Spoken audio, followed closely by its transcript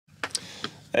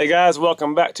Hey guys,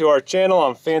 welcome back to our channel.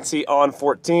 I'm Fancy on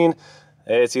 14.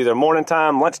 It's either morning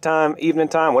time, lunchtime, evening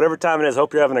time, whatever time it is.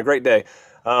 Hope you're having a great day.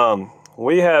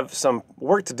 We have some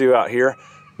work to do out here.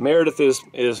 Meredith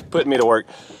is putting me to work.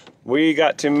 We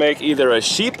got to make either a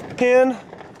sheep pen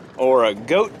or a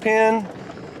goat pen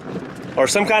or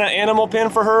some kind of animal pen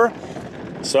for her.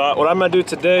 So what I'm gonna do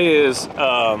today is get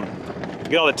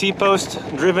all the T-posts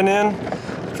driven in.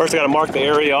 First I gotta mark the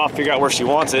area off, figure out where she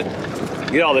wants it.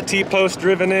 Get all the T-posts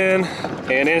driven in,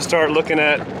 and then start looking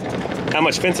at how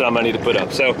much fencing I'm gonna need to put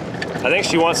up. So I think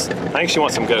she wants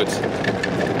some goats.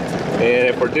 And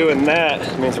if we're doing that,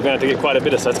 it means we're gonna have to get quite a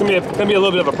bit of stuff. It's gonna be a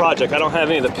little bit of a project. I don't have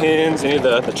any of the pins, any of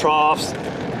the troughs,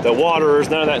 the waters,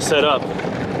 none of that set up.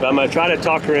 But I'm gonna try to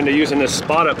talk her into using this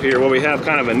spot up here where we have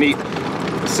kind of a neat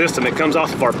system. It comes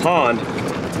off of our pond,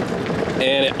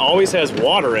 and it always has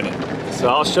water in it. So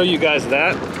I'll show you guys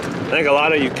that. I think a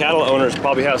lot of you cattle owners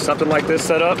probably have something like this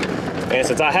set up. And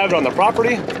since I have it on the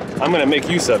property, I'm gonna make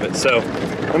use of it. So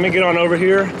let me get on over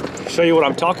here, show you what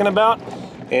I'm talking about,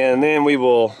 and then we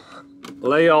will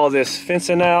lay all this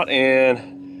fencing out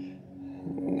and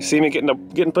see me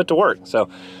getting put to work. So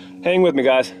hang with me,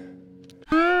 guys.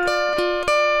 All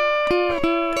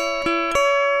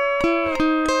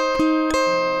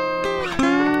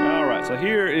right, so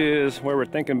here is where we're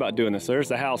thinking about doing this. So there's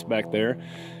the house back there,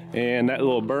 and that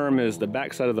little berm is the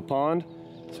back side of the pond.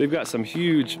 So we've got some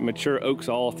huge mature oaks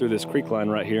all through this creek line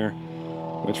right here,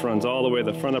 which runs all the way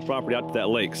to the front of the property out to that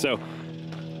lake. So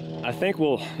I think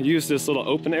we'll use this little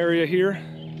open area here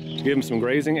to give them some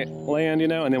grazing land, you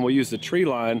know, and then we'll use the tree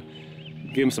line,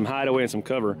 give them some hideaway and some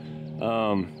cover.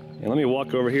 And let me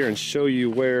walk over here and show you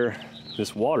where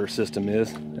this water system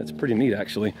is. That's pretty neat,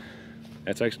 actually.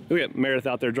 That's actually, look at Meredith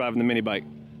out there driving the mini bike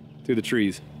through the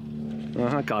trees.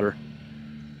 I caught her.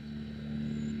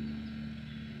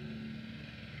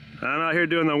 I'm out here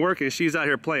doing the work and she's out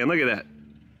here playing. Look at that.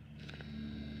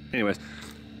 Anyways,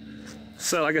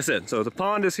 so like I said, so the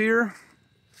pond is here.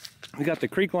 We got the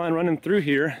creek line running through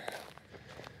here.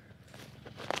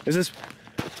 This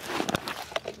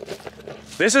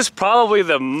is probably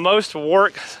the most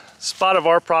work spot of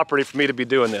our property for me to be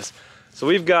doing this. So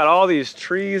we've got all these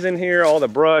trees in here, all the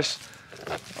brush,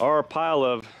 our pile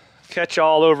of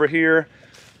catch-all over here.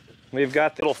 We've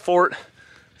got the little fort.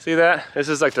 See that? This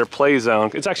is like their play zone.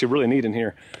 It's actually really neat in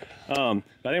here. I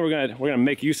think we're gonna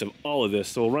make use of all of this.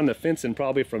 So we'll run the fencing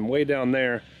probably from way down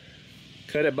there,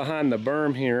 cut it behind the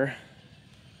berm here,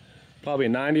 probably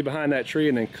 90 behind that tree,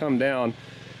 and then come down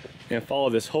and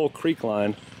follow this whole creek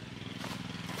line.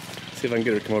 See if I can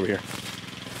get her to come over here.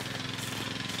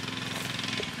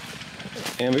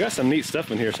 And we got some neat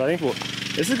stuff in here, so I think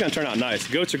this is gonna turn out nice.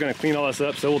 Goats are gonna clean all this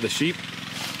up, so will the sheep.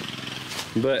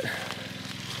 But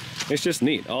it's just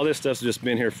neat. All this stuff's just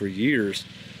been here for years.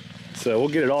 So we'll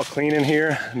get it all clean in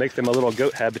here, make them a little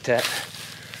goat habitat.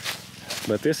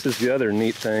 But this is the other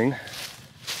neat thing.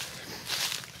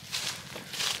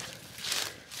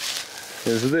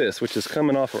 Is this, which is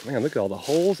coming off, man, look at all the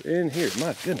holes in here.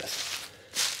 My goodness.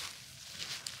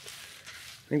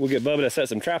 I think we'll get Bubba to set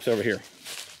some traps over here.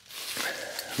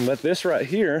 But this right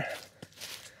here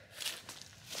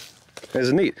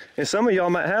is neat. And some of y'all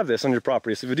might have this on your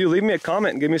property. So if you do, leave me a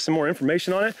comment and give me some more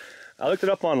information on it. I looked it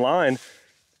up online,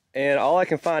 and all I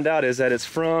can find out is that it's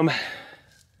from,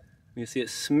 you see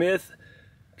it's Smith,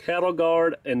 Cattle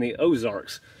Guard, and the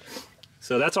Ozarks.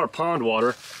 So that's our pond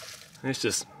water. And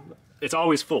it's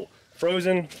always full.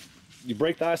 Frozen, you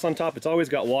break the ice on top, it's always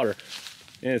got water.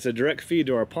 And it's a direct feed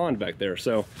to our pond back there.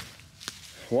 So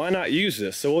why not use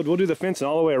this? So we'll do the fencing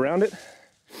all the way around it.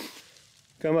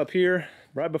 Come up here,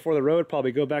 right before the road,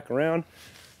 probably go back around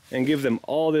and give them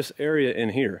all this area in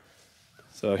here.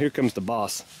 So here comes the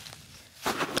boss.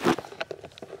 So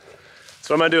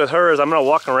what I'm gonna do with her is I'm gonna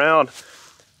walk around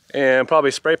and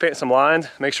probably spray paint some lines,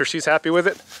 make sure she's happy with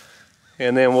it,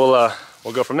 and then we'll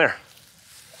go from there.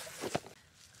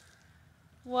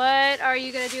 What are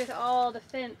you gonna do with all the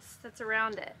fence that's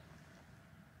around it?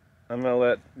 I'm gonna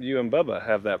let you and Bubba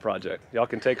have that project. Y'all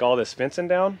can take all this fencing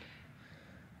down,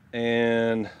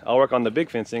 and I'll work on the big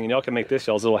fencing, and y'all can make this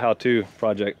y'all's little how-to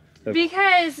project.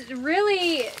 Because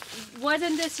really,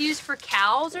 wasn't this used for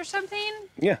cows or something?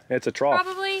 Yeah, it's a trough.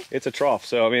 Probably. It's a trough,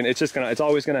 so I mean, it's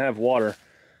always gonna have water,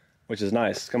 which is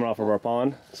nice. It's coming off of our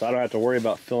pond, so I don't have to worry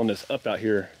about filling this up out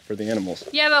here for the animals.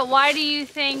 Yeah, but why do you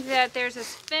think that there's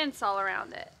this fence all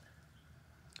around it?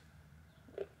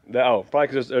 Oh, probably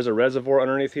because there's a reservoir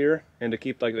underneath here, and to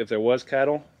keep, like, if there was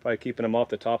cattle, probably keeping them off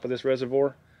the top of this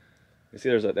reservoir. You see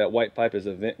that white pipe is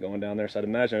a vent going down there, so I'd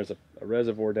imagine there's a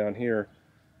reservoir down here.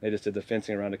 They just did the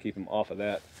fencing around to keep them off of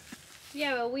that.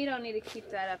 Yeah, but we don't need to keep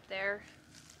that up there.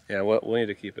 Yeah, we'll need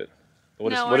to keep it.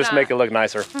 We'll just make it look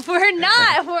nicer. We're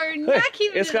not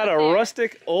keeping it. It's got a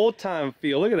rustic, old-time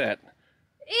feel. Look at that.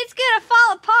 It's gonna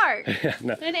fall apart.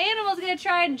 No. An animal's gonna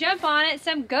try and jump on it,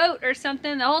 some goat or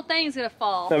something, the whole thing's gonna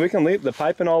fall. No, we can leave the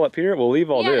piping all up here. We'll leave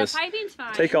all this. Yeah, the piping's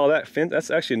fine. Take all that fence. That's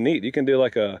actually neat. You can do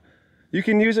like a, you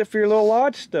can use it for your little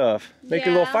lodge stuff. Make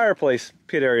your little fireplace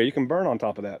pit area. You can burn on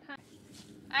top of that.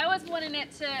 I was wanting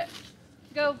it to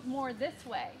go more this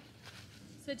way.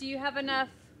 So do you have enough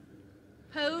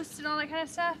posts and all that kind of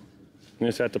stuff? You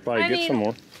just have to probably get some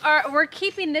more. We're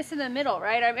keeping this in the middle,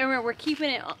 right? I remember we're keeping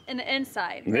it in the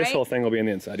inside, This right? whole thing will be in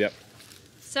the inside, yep.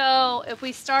 So if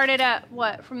we started at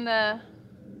what, from the,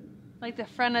 like the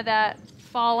front of that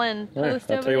fallen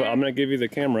post I'll tell you what, I'm gonna give you the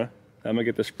camera. I'm gonna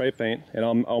get the spray paint and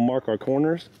I'll mark our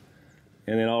corners,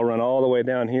 and then I'll run all the way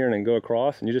down here and then go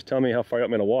across, and you just tell me how far you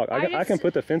want me to walk. I can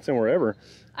put the fence in wherever.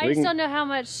 I just don't know how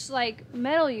much like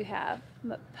metal you have.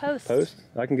 Posts. Posts?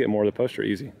 I can get more. The posts are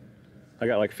easy. I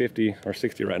got like 50 or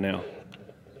 60 right now.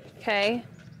 Okay.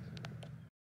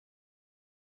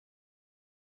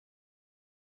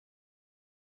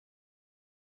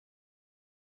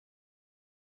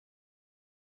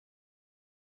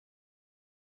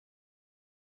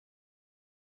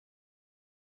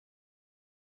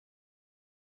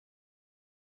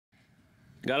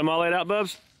 Got them all laid out,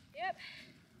 Bubs? Yep.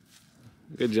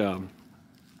 Good job.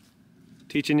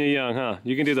 Teaching you young, huh?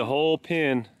 You can do the whole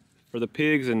pen for the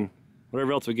pigs and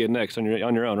whatever else we get next on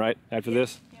your own, right? After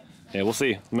this? Yep. Yeah, we'll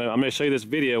see. I'm gonna show you this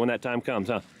video when that time comes,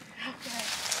 huh?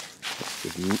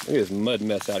 Okay. Look at this mud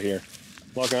mess out here.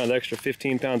 Walking around with extra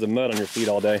 15 pounds of mud on your feet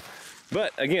all day.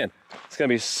 But again, it's gonna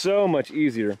be so much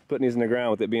easier putting these in the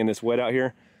ground with it being this wet out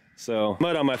here. So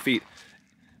mud on my feet.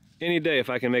 Any day if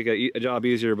I can make a job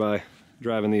easier by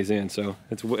driving these in. So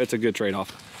it's a good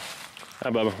trade-off.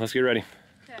 All right, Bubba, let's get ready.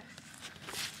 Okay.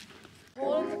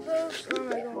 Holding the post. Oh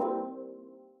my god.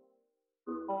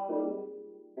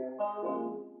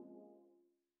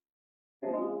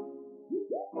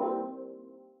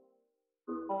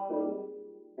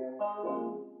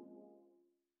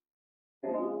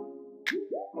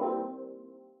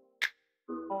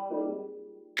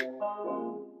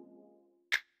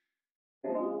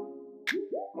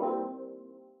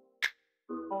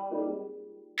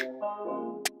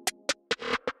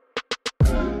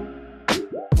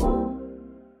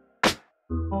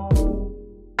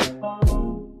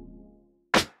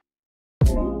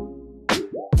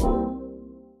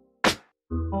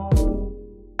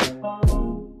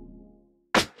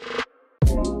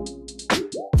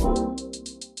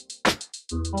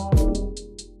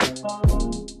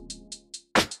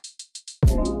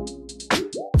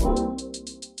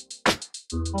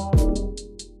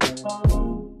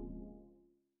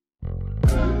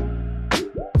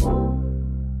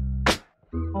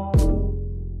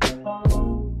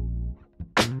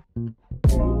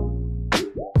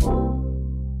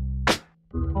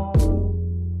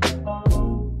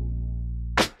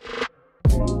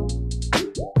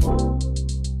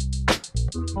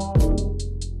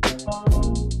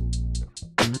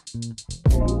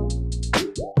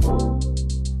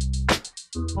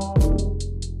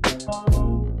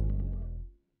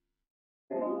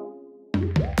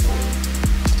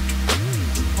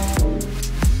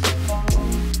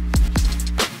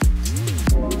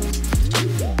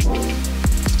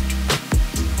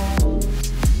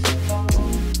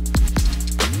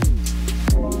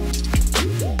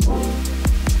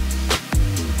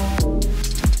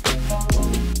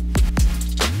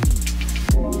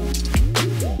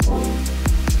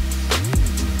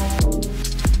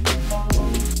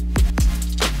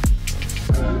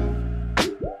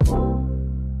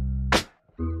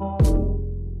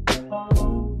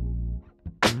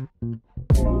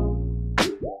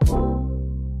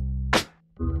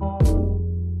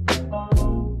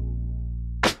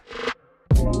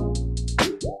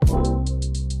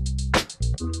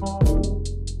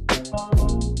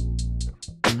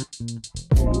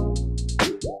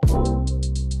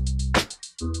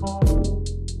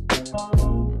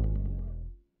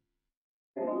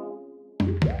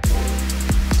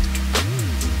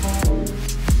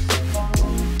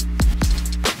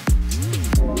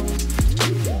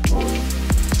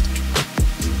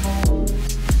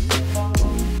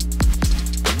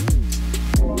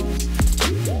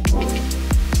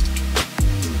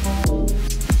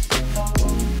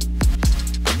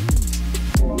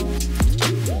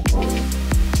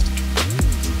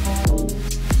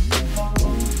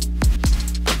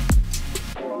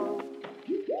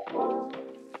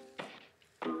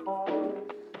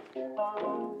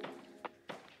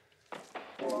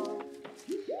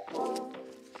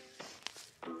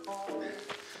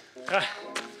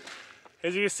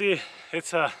 As you can see,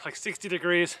 It's like 60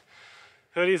 degrees,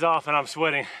 hoodie's off, and I'm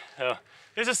sweating. So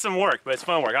it's just some work, but it's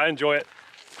fun work. I enjoy it.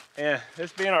 And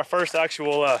this being our first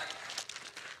actual, I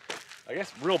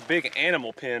guess, real big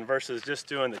animal pen versus just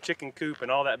doing the chicken coop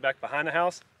and all that back behind the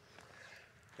house.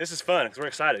 This is fun because we're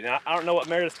excited. Now, I don't know what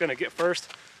Meredith's gonna get first.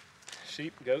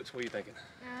 Sheep, goats, what are you thinking?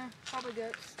 Probably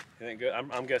goats. You think goat?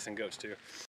 I'm guessing goats too.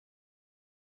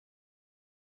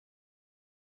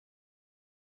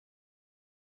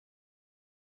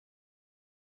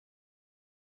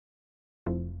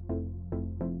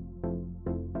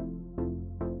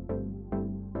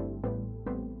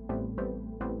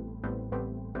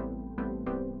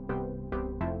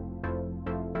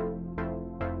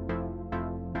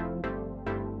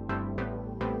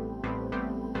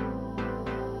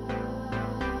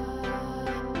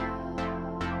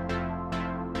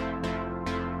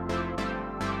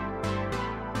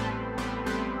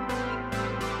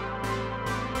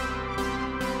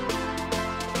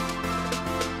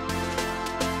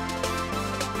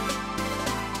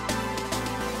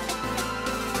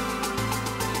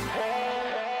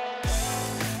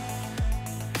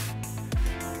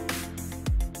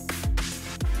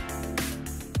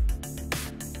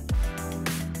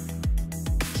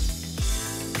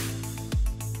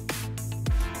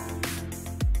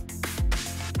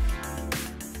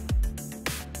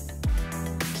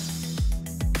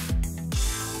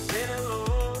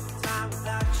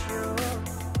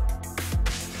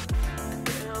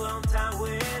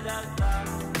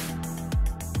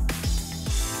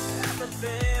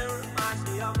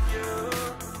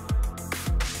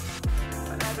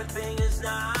 Everything is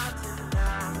not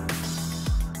enough.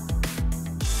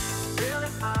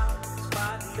 Feeling out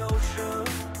by the ocean,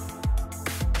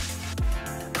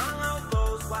 along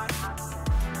those white hot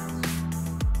sands,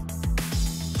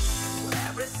 where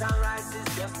every sunrise is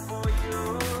just for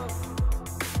you.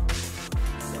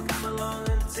 So come along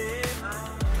and take my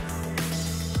hand.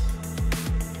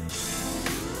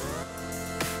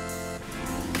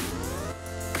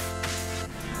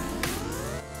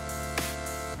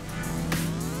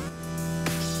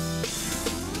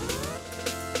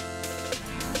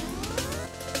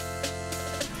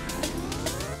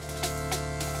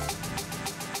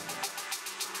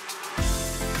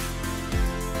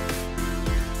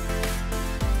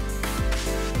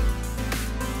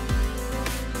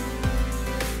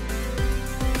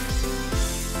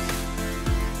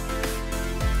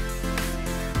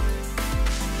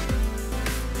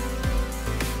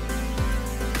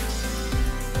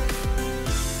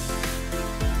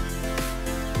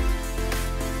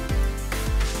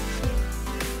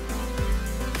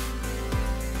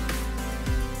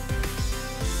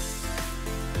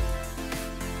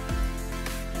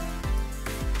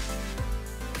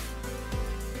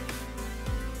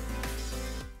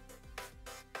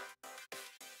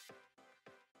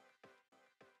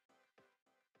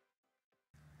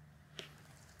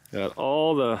 Got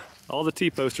all the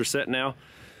T-posts are set now.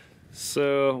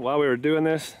 So while we were doing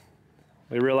this,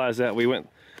 we realized that we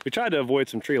tried to avoid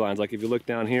some tree lines. Like if you look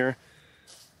down here,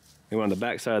 we went on the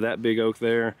back side of that big oak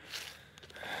there.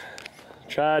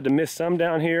 Tried to miss some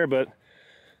down here, but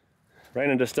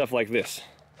ran into stuff like this,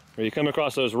 where you come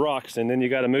across those rocks and then you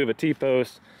got to move a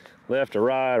T-post left or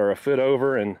right or a foot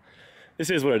over, and this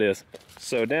is what it is.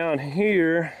 So down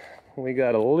here, we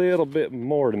got a little bit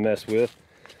more to mess with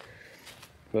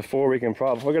before we can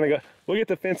we'll get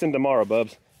the fencing tomorrow,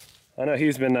 Bubs. I know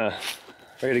he's been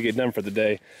ready to get done for the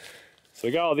day. So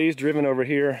we got all these driven over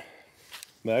here,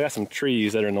 but I got some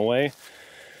trees that are in the way. And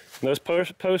those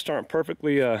posts aren't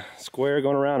perfectly square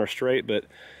going around or straight, but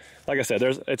like I said,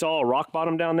 it's all rock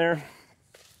bottom down there,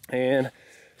 and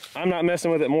I'm not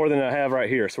messing with it more than I have right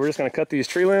here. So we're just gonna cut these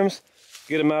tree limbs,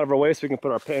 get them out of our way so we can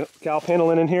put our cow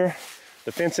panel in here,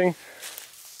 the fencing,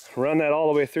 run that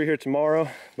all the way through here tomorrow,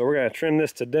 but we're gonna trim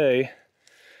this today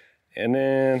and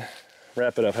then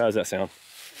wrap it up. How does that sound?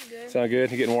 Good. Sound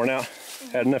good? You getting worn out?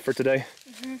 Had enough for today?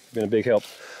 Been a big help.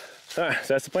 All right,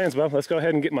 so that's the plans, Bub. Let's go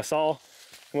ahead and get my saw,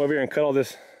 come over here and cut all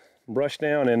this brush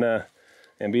down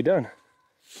and be done.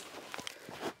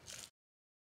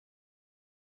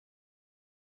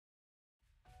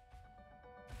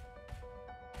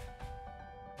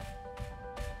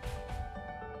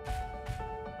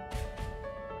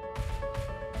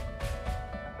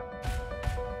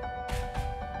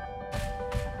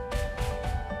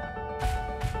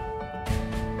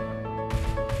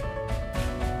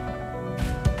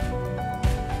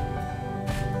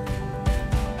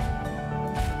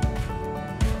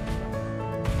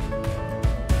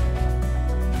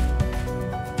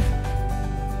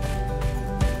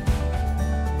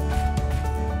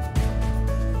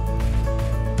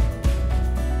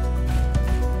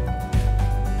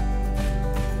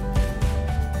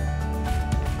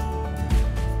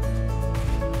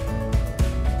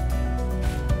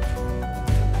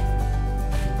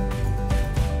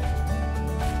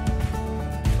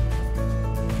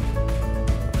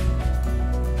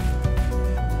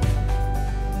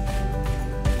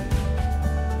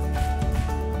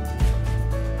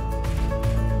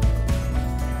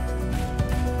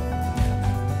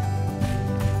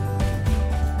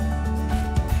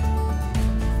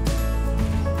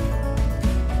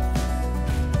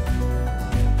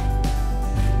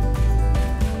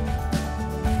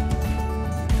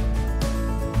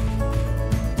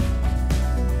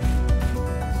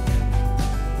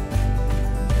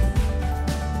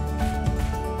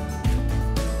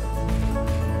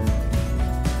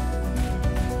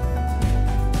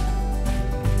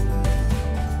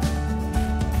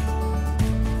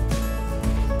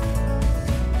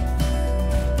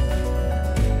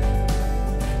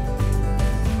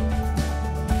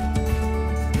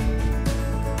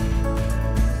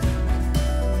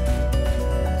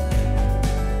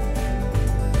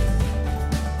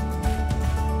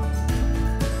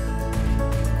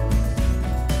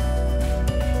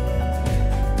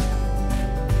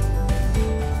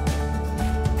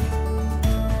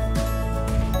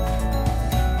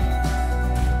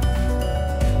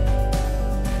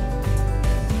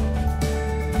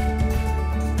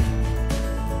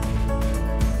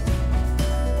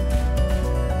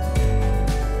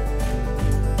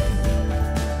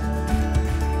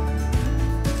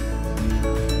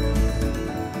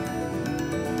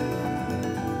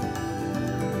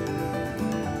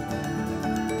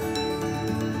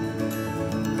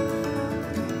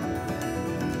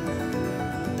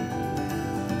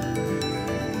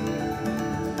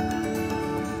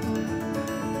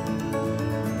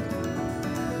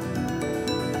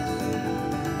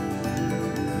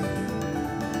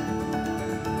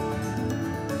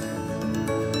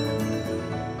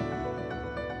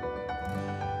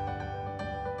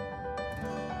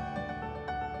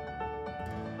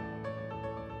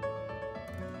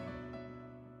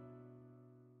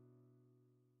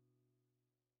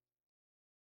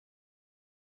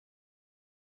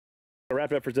 To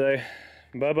wrap it up for today,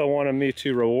 Bubba wanted me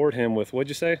to reward him with, what'd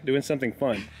you say? Doing something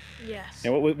fun. Yes.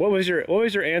 And what was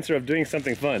your answer of doing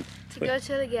something fun? To go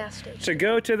to the gas station. To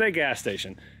go to the gas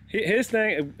station. His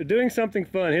thing, doing something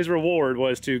fun, his reward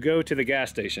was to go to the gas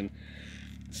station.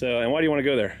 So, and why do you want to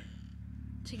go there?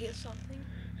 To get something.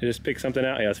 You just pick something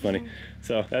out? Yeah, that's funny.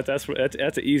 So that's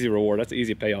an easy reward. That's an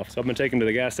easy payoff. So I'm gonna take him to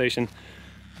the gas station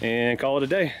and call it a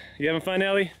day. You having fun,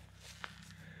 Ellie?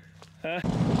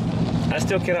 I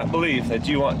still cannot believe that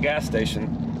you want gas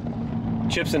station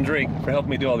chips and drink for helping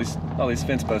me do all these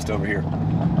fence posts over here.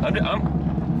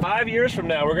 I'm 5 years from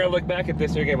now, we're gonna look back at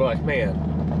this and you're gonna be like, man,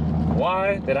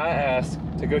 why did I ask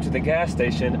to go to the gas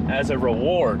station as a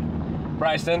reward?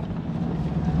 Bryson,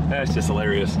 that's just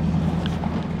hilarious.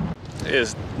 It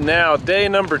is now day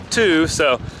number 2,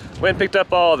 so went and picked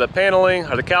up all the paneling,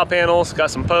 or the cow panels, got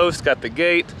some posts, got the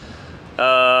gate,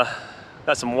 got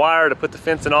some wire to put the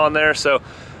fencing on there. So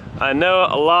I know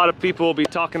a lot of people will be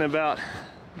talking about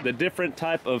the different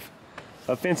type of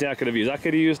fencing I could have used. I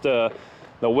could have used the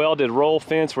welded roll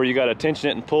fence where you got to tension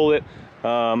it and pull it.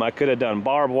 I could have done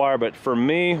barbed wire, but for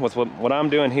me, with what I'm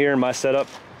doing here in my setup,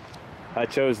 I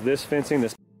chose this fencing.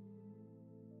 This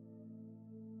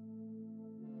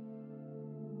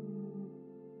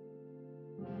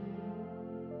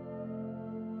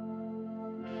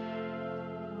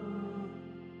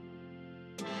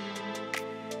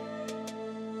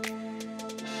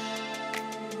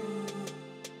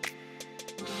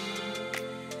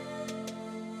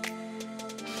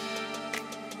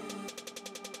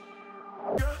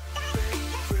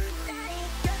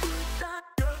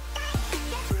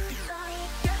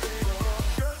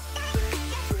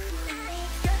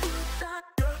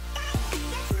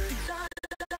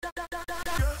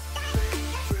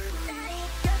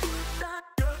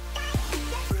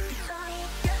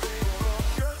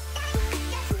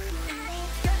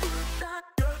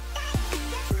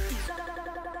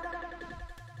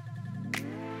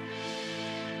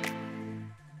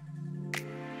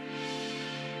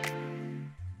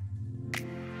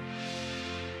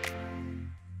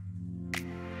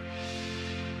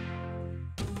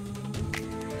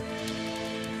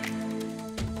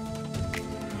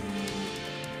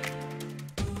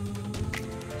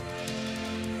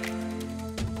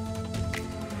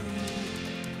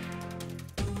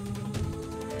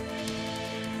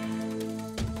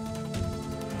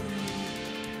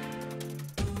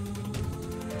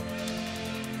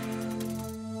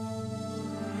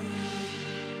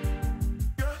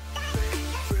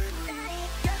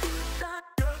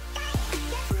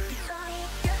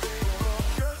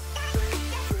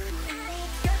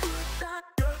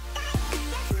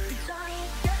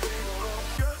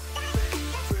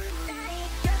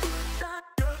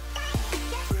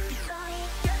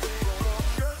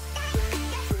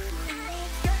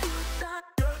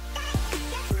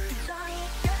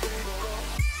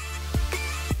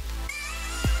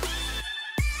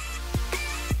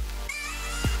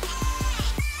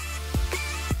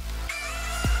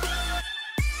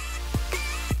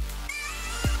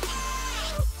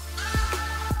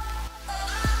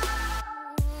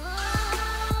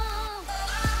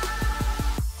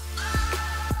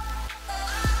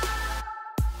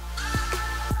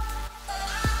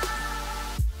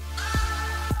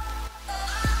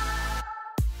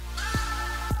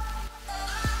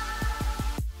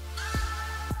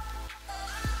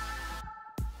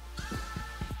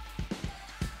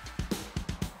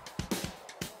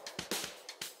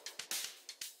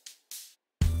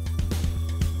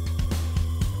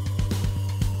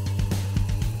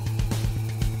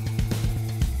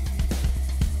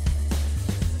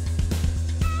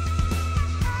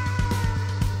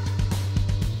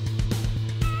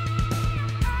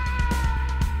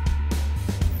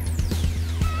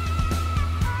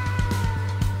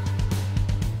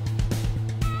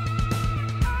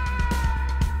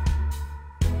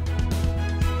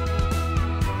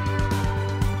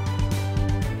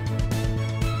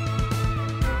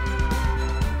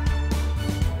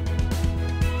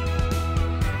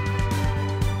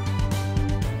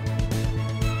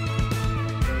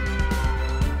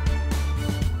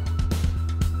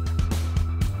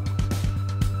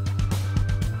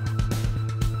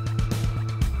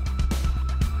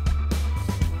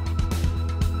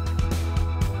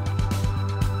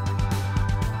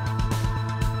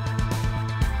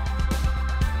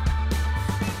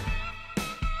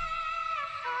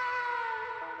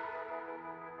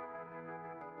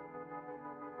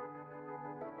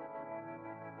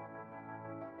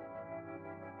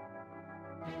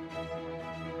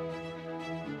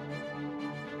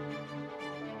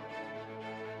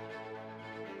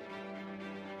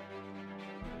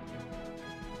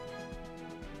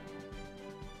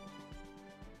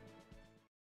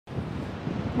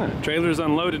Trailer's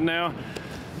unloaded now.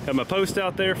 Got my post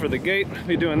out there for the gate.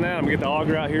 Be doing that. I'm gonna get the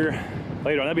auger out here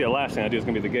later on. That'd be the last thing I do, is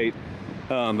gonna be the gate.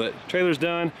 But trailer's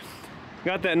done.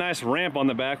 Got that nice ramp on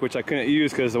the back, which I couldn't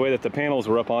use because the way that the panels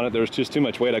were up on it, there was just too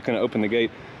much weight. I couldn't open the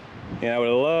gate. And I would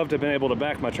have loved to have been able to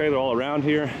back my trailer all around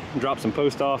here, drop some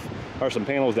post off, or some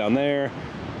panels down there,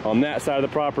 on that side of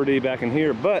the property, back in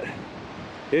here. But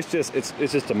it's just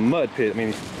a mud pit. I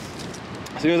mean,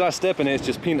 as soon as I step in it, it's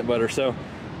just peanut butter. So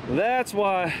that's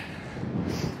why,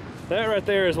 that right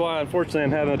there is why, unfortunately,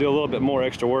 I'm having to do a little bit more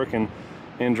extra work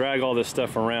and drag all this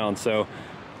stuff around. So,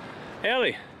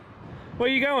 Ellie, where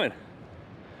you going?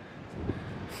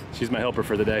 She's my helper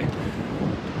for the day.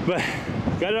 But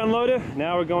got it unloaded.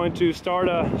 Now we're going to start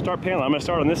paneling. I'm gonna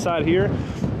start on this side here,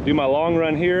 do my long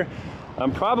run here.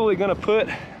 I'm probably gonna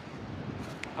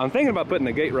I'm thinking about putting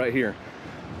the gate right here.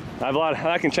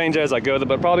 I can change as I go,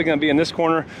 but probably gonna be in this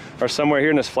corner or somewhere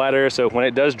here in this flat area. So when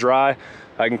it does dry,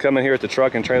 I can come in here with the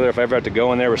truck and trailer if I ever have to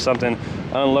go in there with something,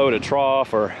 unload a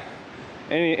trough or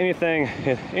anything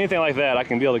like that. I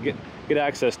can be able to get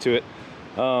access to it.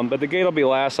 But the gate will be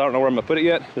last. I don't know where I'm gonna put it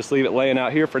yet. Just leave it laying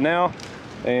out here for now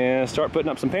and start putting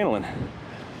up some paneling.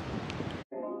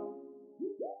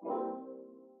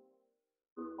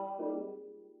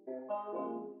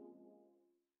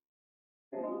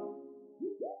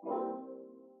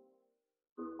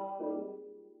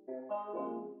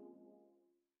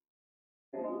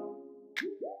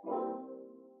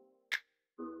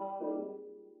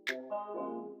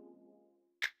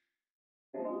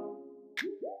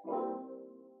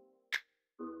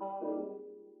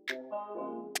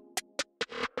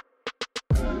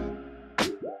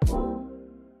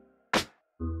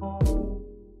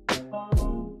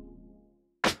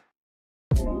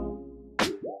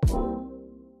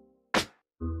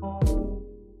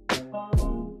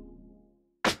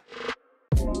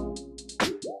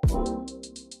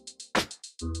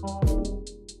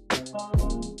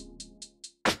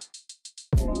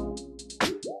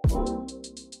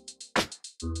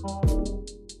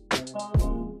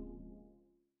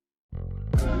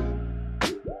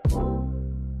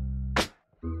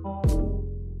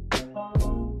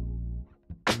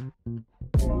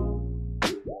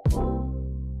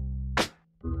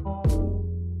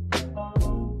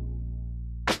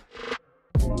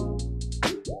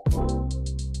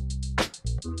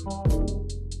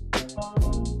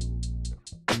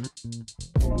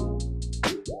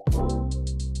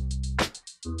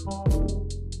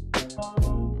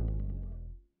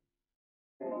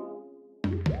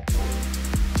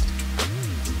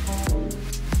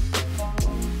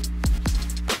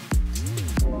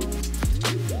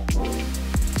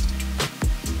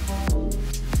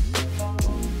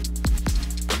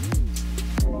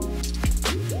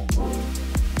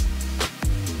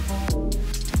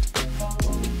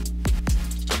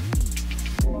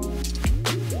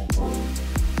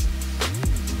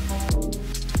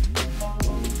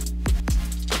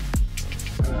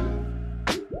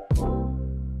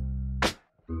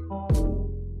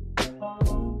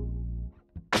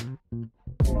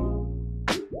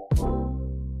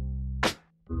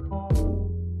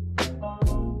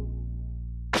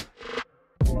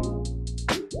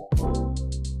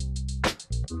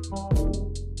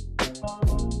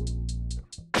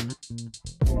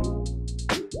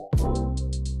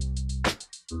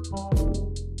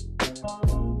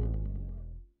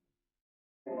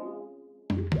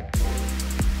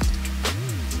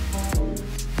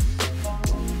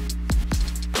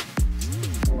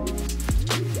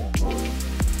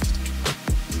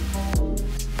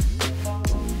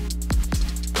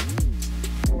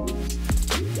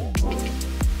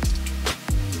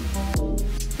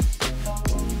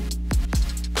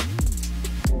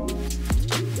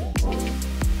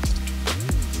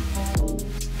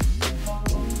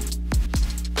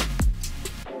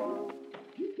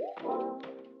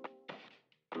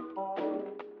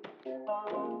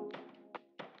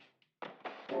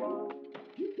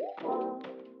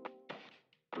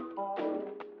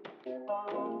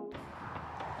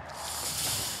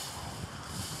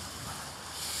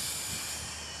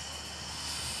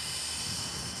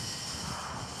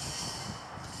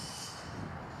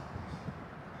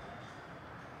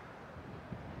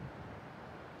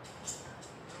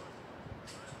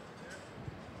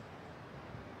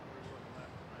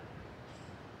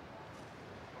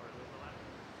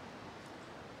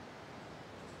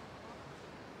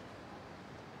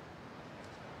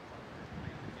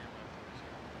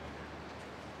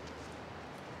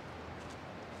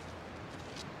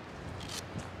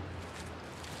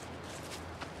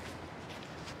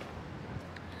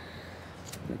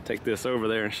 Take this over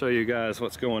there and show you guys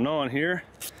what's going on here.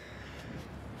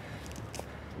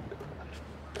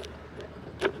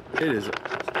 It is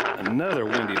another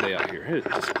windy day out here.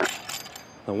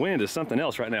 The wind is something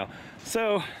else right now.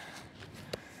 So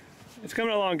it's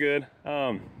coming along good.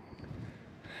 I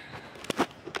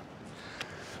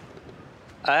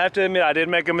have to admit I did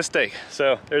make a mistake.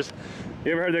 So you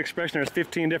ever heard the expression there's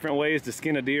 15 different ways to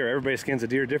skin a deer? Everybody skins a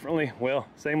deer differently. Well,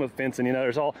 same with fencing, you know,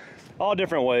 there's all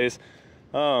different ways.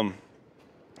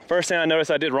 First thing I noticed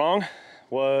I did wrong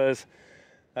was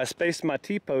I spaced my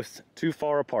T-posts too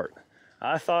far apart.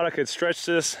 I thought I could stretch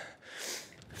this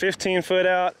 15 foot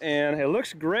out, and it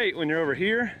looks great when you're over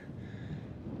here,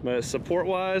 but support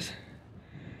wise,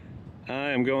 I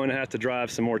am going to have to drive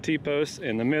some more T-posts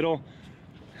in the middle.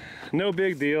 No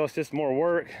big deal, it's just more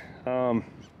work. I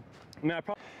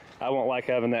won't like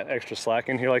having that extra slack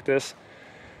in here like this.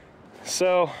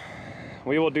 So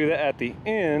we will do that at the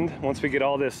end. Once we get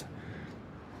all this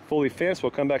fully fenced,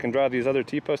 we'll come back and drive these other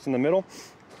T-posts in the middle.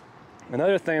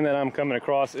 Another thing that I'm coming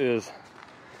across is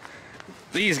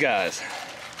these guys.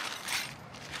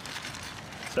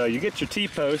 So you get your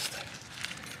T-post,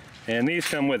 and these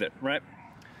come with it, right?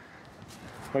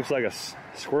 Looks like a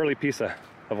squirrely piece of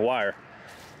wire.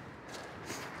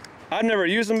 I've never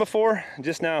used them before,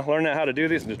 just now learning how to do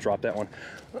these. Just drop that one.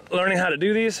 Learning how to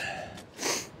do these.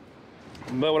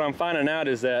 But what I'm finding out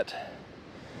is that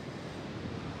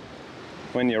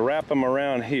when you wrap them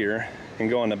around here and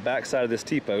go on the back side of this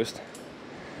T-post,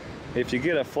 if you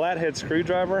get a flathead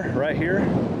screwdriver right here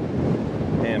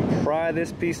and pry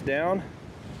this piece down,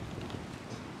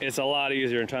 it's a lot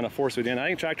easier than trying to force it in. I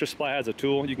think Tractor Supply has a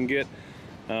tool you can get.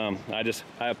 I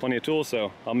have plenty of tools,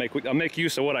 so I'll make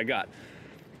use of what I got.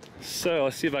 So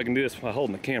let's see if I can do this by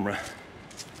holding the camera.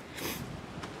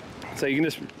 So you can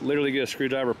just literally get a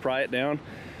screwdriver, pry it down,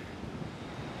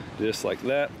 just like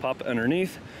that, pop it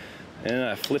underneath, and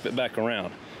I flip it back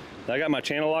around. I got my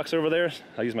channel locks over there.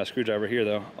 I use my screwdriver here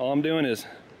though. All I'm doing is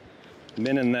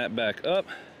bending that back up,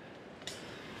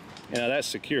 and now that's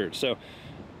secured. So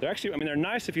they're actually, I mean, they're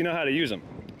nice if you know how to use them.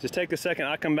 Just take a second,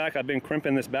 I come back, I've been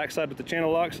crimping this back side with the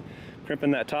channel locks, crimping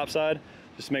that top side,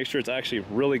 just to make sure it's actually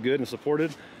really good and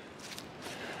supported.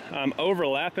 I'm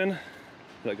overlapping, does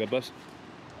that go bust?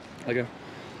 Okay.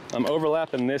 I'm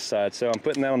overlapping this side, so I'm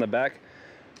putting that on the back,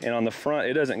 and on the front,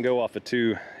 it doesn't go off of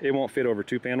two, it won't fit over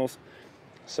two panels.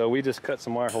 So we just cut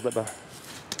some wire, hold that back.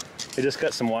 We just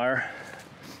cut some wire,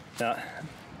 about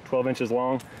 12 inches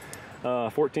long,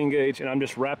 14 gauge, and I'm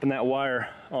just wrapping that wire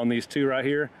on these two right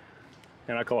here,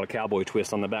 and I call it a cowboy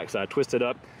twist on the back side. Twist it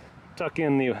up, tuck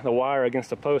in the wire against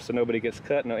the post so nobody gets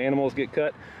cut, no animals get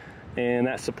cut, and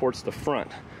that supports the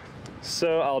front.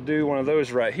 So I'll do one of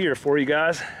those right here for you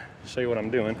guys, show you what I'm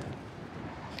doing.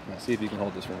 Let's see if you can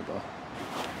hold this right, Bob.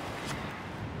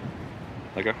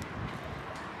 Okay.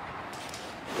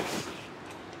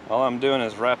 All I'm doing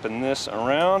is wrapping this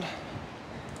around,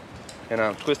 and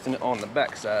I'm twisting it on the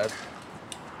back side.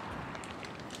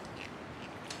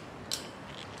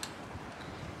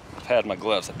 If I had my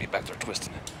gloves, I'd be back there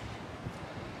twisting it.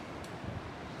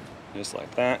 Just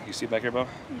like that. You see back here, Bo?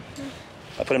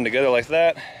 I put them together like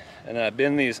that, and I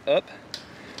bend these up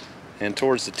and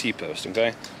towards the T-post,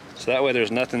 okay? So that way there's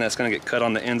nothing that's gonna get cut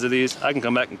on the ends of these. I can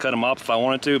come back and cut them off if I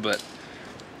wanted to, but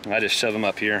I just shove them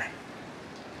up here.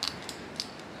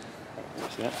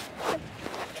 See that?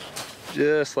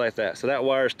 Just like that. So that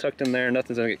wire's tucked in there,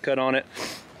 nothing's gonna get cut on it.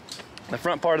 The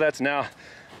front part of that's now,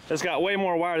 it's got way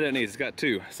more wire than it needs. It's got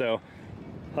two. So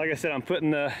like I said, I'm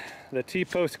putting the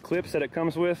T-post clips that it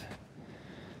comes with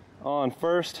on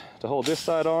first to hold this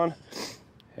side on,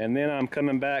 and then I'm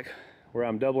coming back where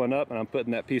I'm doubling up and I'm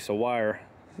putting that piece of wire.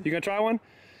 You gonna try one?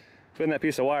 Putting that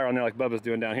piece of wire on there like Bubba's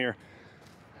doing down here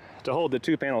to hold the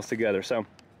two panels together. So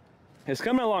it's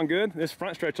coming along good. This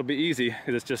front stretch will be easy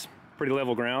because it's just pretty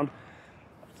level ground.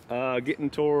 Getting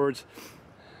towards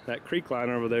that creek line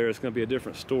over there is gonna be a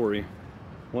different story.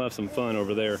 We'll have some fun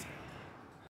over there.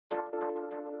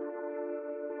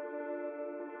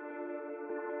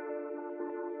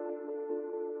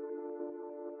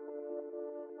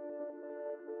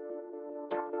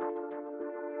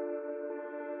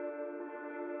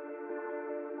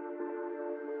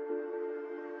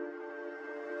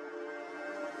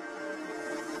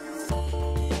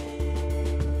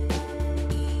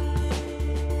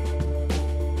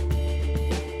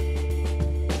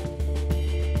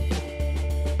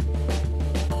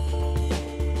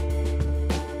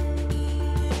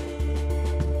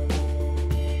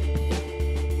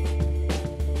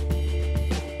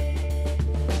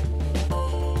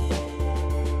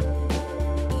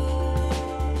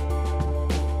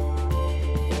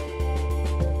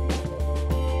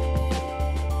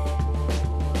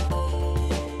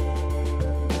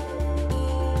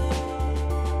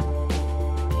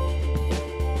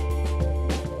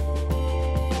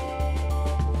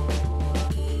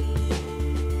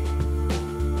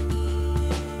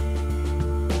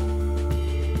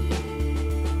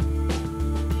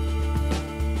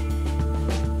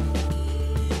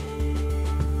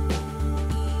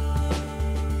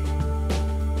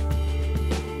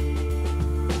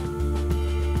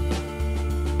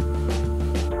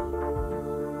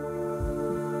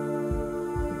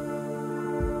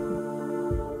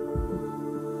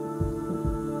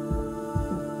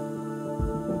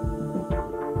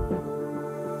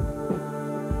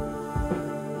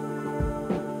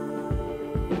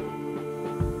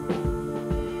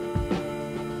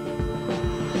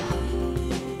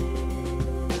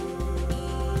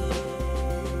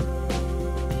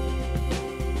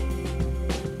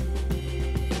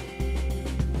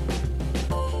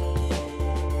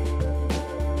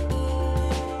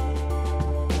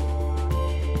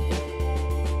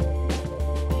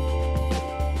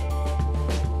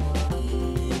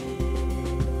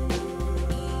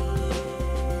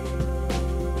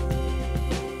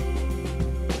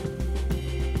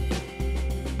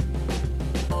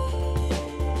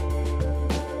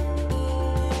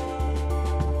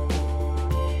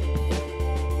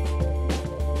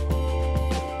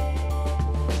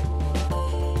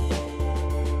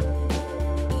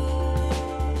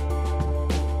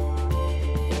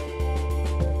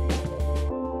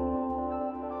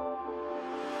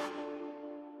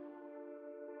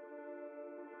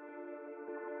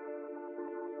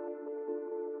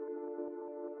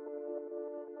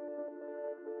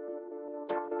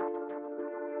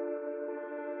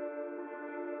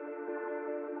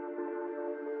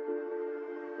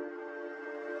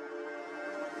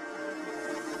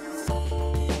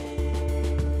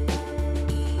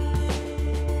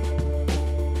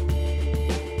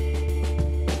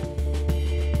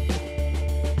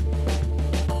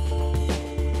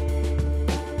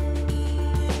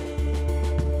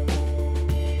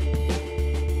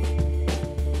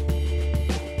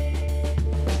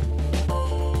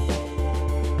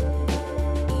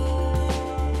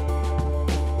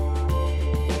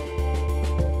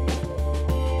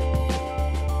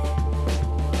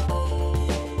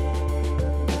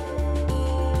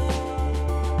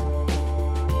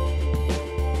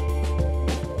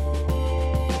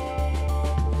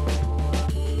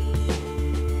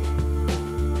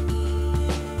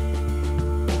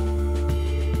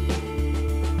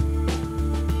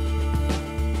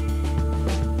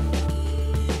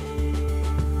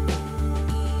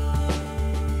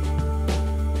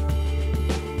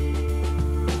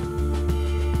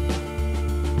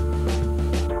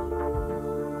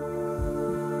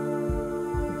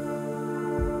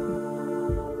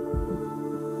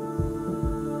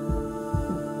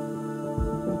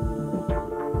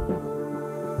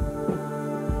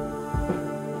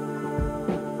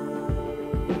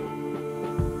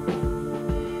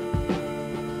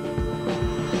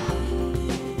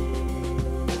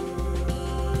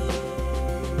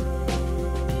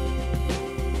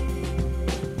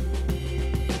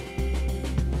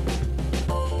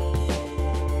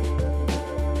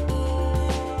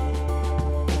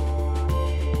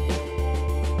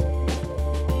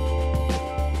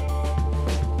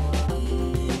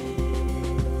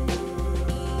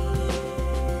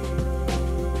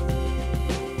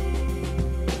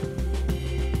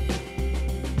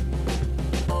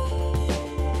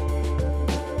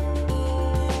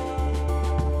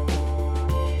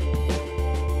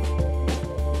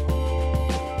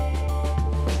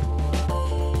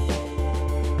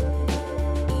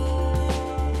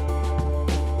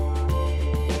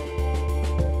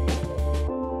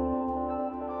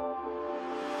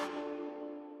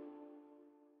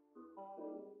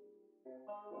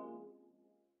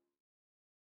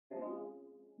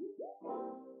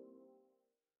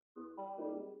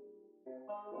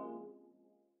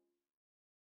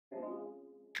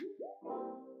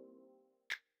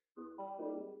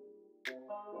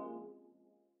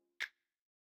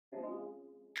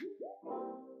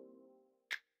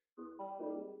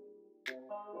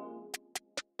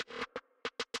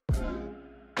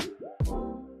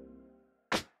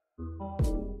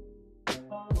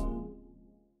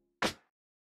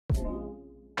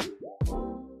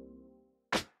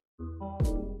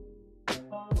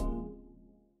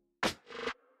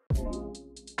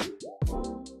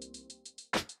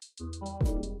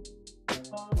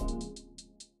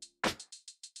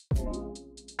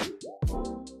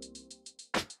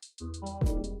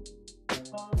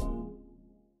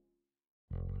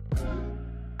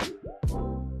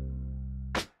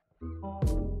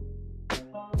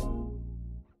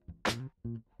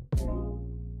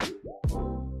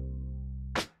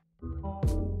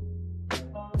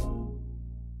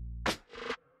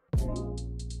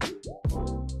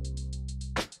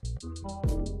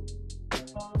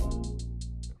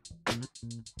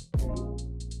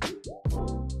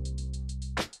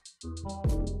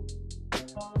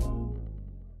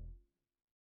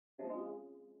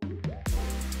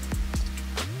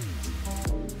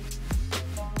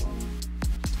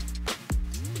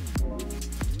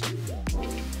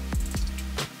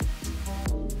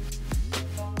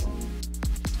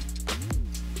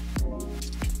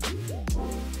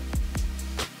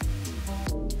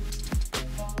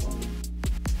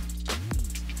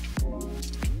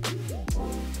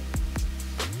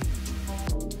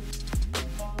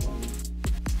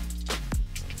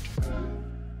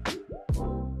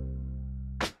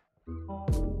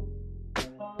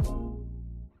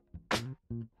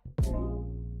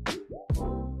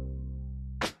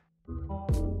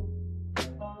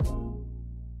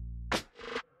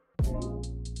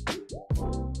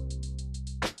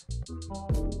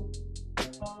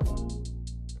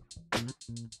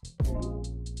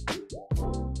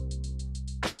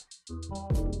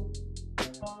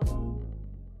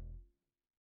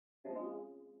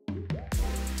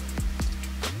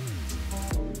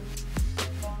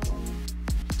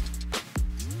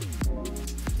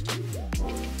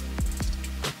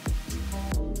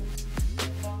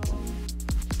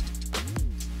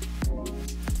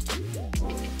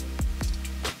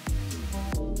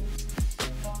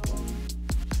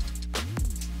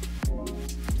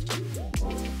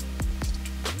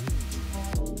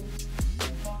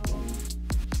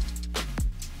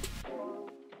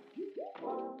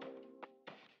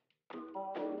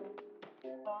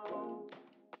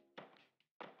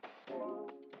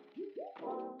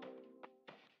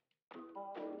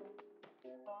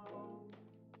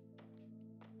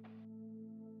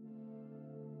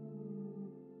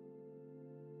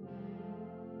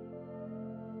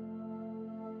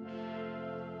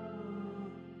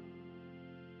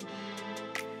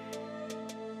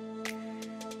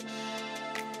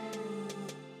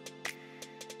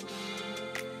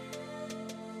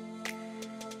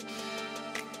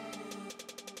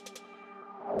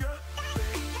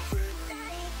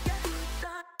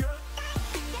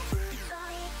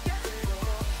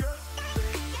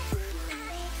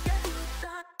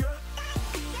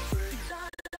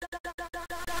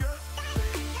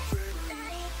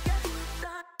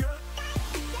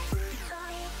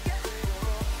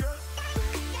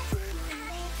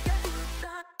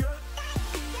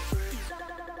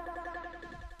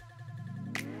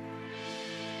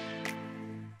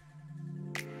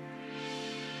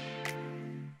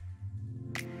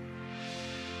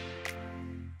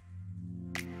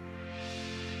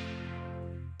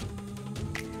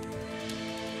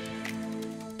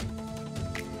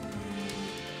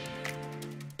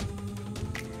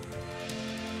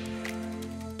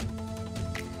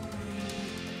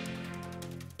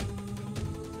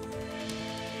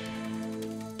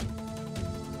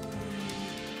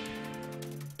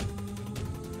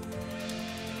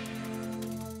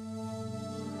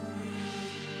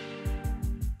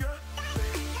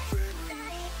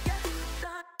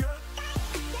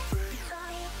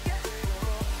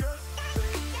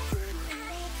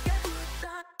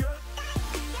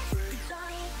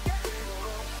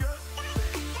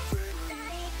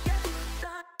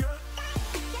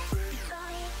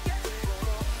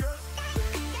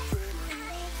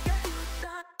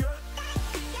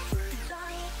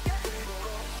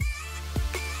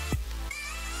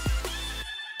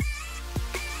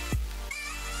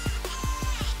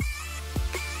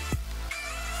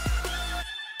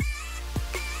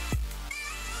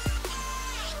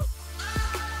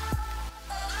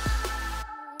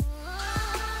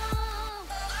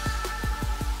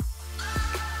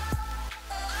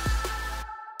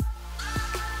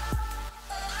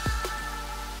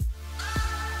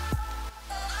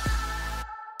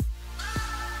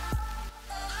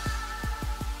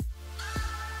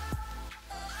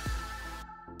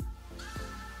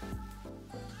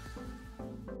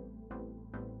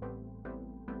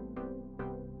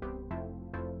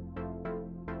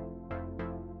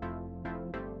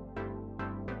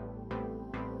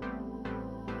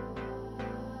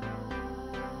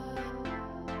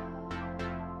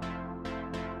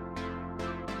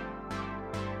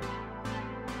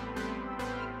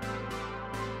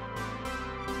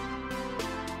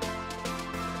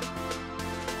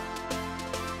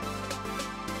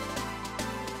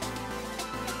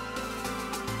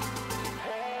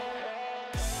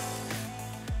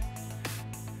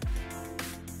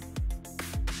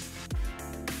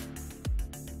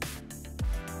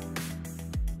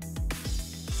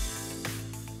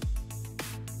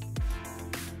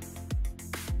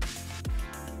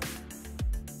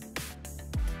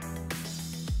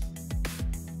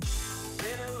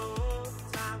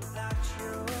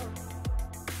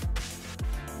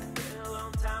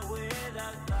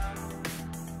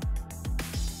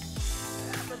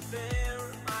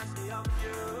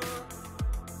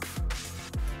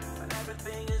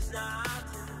 not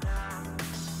enough.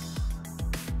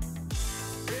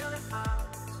 Really hard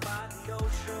by the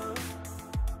ocean.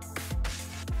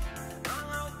 Among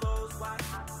all those white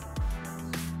hot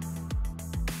sands,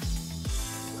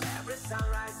 where every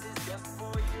sunrise is just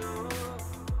for you.